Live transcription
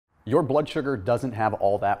Your blood sugar doesn't have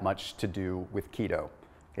all that much to do with keto.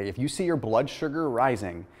 Okay, if you see your blood sugar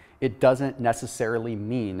rising, it doesn't necessarily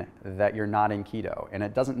mean that you're not in keto, and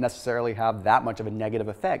it doesn't necessarily have that much of a negative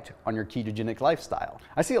effect on your ketogenic lifestyle.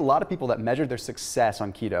 I see a lot of people that measure their success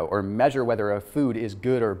on keto or measure whether a food is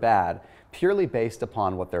good or bad purely based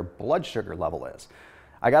upon what their blood sugar level is.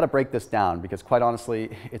 I gotta break this down because quite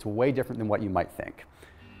honestly, it's way different than what you might think.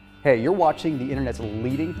 Hey, you're watching the internet's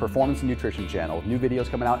leading performance and nutrition channel. New videos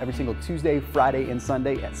coming out every single Tuesday, Friday, and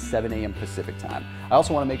Sunday at 7 a.m. Pacific time. I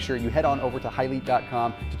also want to make sure you head on over to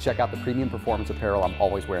highleap.com to check out the premium performance apparel I'm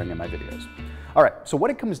always wearing in my videos. All right, so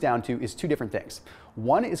what it comes down to is two different things.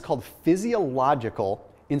 One is called physiological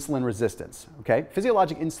insulin resistance, okay?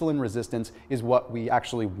 Physiologic insulin resistance is what we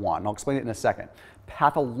actually want, and I'll explain it in a second.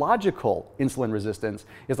 Pathological insulin resistance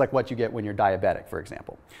is like what you get when you're diabetic, for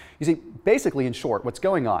example. You see, basically, in short, what's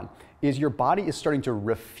going on is your body is starting to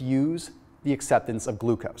refuse the acceptance of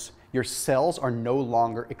glucose. Your cells are no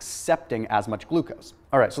longer accepting as much glucose.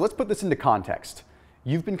 All right, so let's put this into context.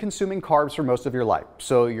 You've been consuming carbs for most of your life,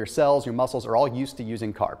 so your cells, your muscles are all used to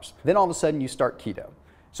using carbs. Then all of a sudden you start keto.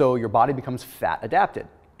 So your body becomes fat adapted.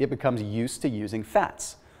 It becomes used to using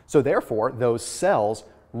fats. So therefore, those cells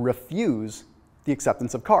refuse the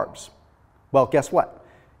acceptance of carbs. Well, guess what?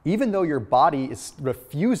 Even though your body is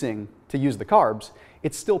refusing to use the carbs,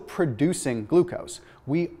 it's still producing glucose.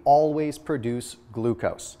 We always produce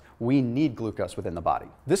glucose. We need glucose within the body.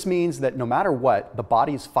 This means that no matter what, the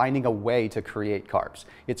body is finding a way to create carbs.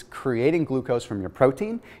 It's creating glucose from your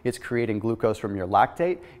protein, it's creating glucose from your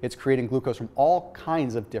lactate, it's creating glucose from all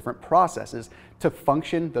kinds of different processes to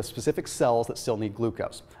function the specific cells that still need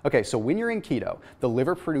glucose. Okay, so when you're in keto, the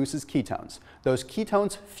liver produces ketones. Those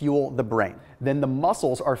ketones fuel the brain. Then the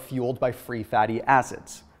muscles are fueled by free fatty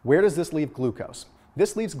acids. Where does this leave glucose?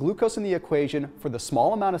 This leaves glucose in the equation for the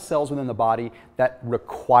small amount of cells within the body that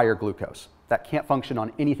require glucose, that can't function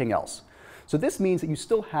on anything else. So this means that you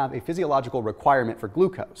still have a physiological requirement for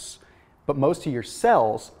glucose, but most of your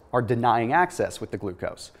cells are denying access with the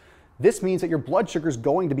glucose. This means that your blood sugar is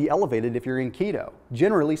going to be elevated if you're in keto,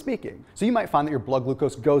 generally speaking. So you might find that your blood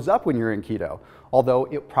glucose goes up when you're in keto, although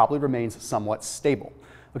it probably remains somewhat stable.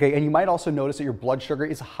 Okay, and you might also notice that your blood sugar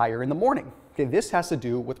is higher in the morning. Okay, this has to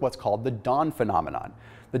do with what's called the dawn phenomenon.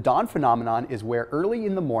 The dawn phenomenon is where early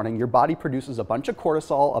in the morning your body produces a bunch of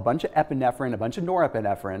cortisol, a bunch of epinephrine, a bunch of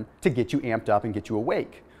norepinephrine to get you amped up and get you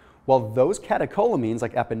awake. Well, those catecholamines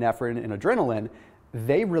like epinephrine and adrenaline,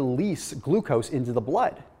 they release glucose into the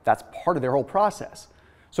blood. That's part of their whole process.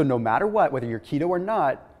 So no matter what, whether you're keto or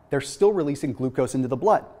not, they're still releasing glucose into the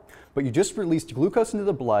blood. But you just released glucose into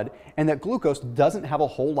the blood, and that glucose doesn't have a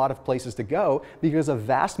whole lot of places to go because a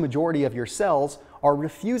vast majority of your cells are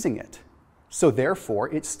refusing it. So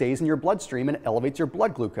therefore, it stays in your bloodstream and elevates your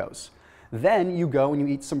blood glucose. Then you go and you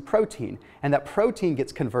eat some protein, and that protein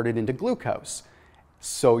gets converted into glucose.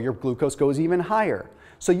 So your glucose goes even higher.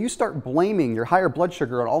 So you start blaming your higher blood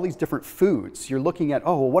sugar on all these different foods. You're looking at,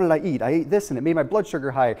 oh, well, what did I eat? I ate this and it made my blood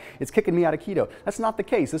sugar high. It's kicking me out of keto. That's not the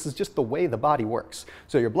case. This is just the way the body works.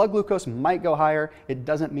 So your blood glucose might go higher. It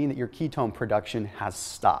doesn't mean that your ketone production has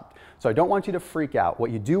stopped. So I don't want you to freak out.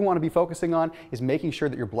 What you do want to be focusing on is making sure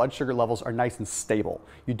that your blood sugar levels are nice and stable.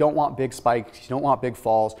 You don't want big spikes. You don't want big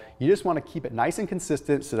falls. You just want to keep it nice and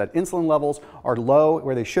consistent so that insulin levels are low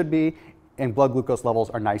where they should be and blood glucose levels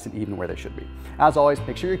are nice and even where they should be. As always,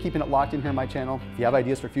 make sure you're keeping it locked in here on my channel. If you have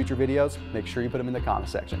ideas for future videos, make sure you put them in the comment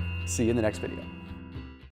section. See you in the next video.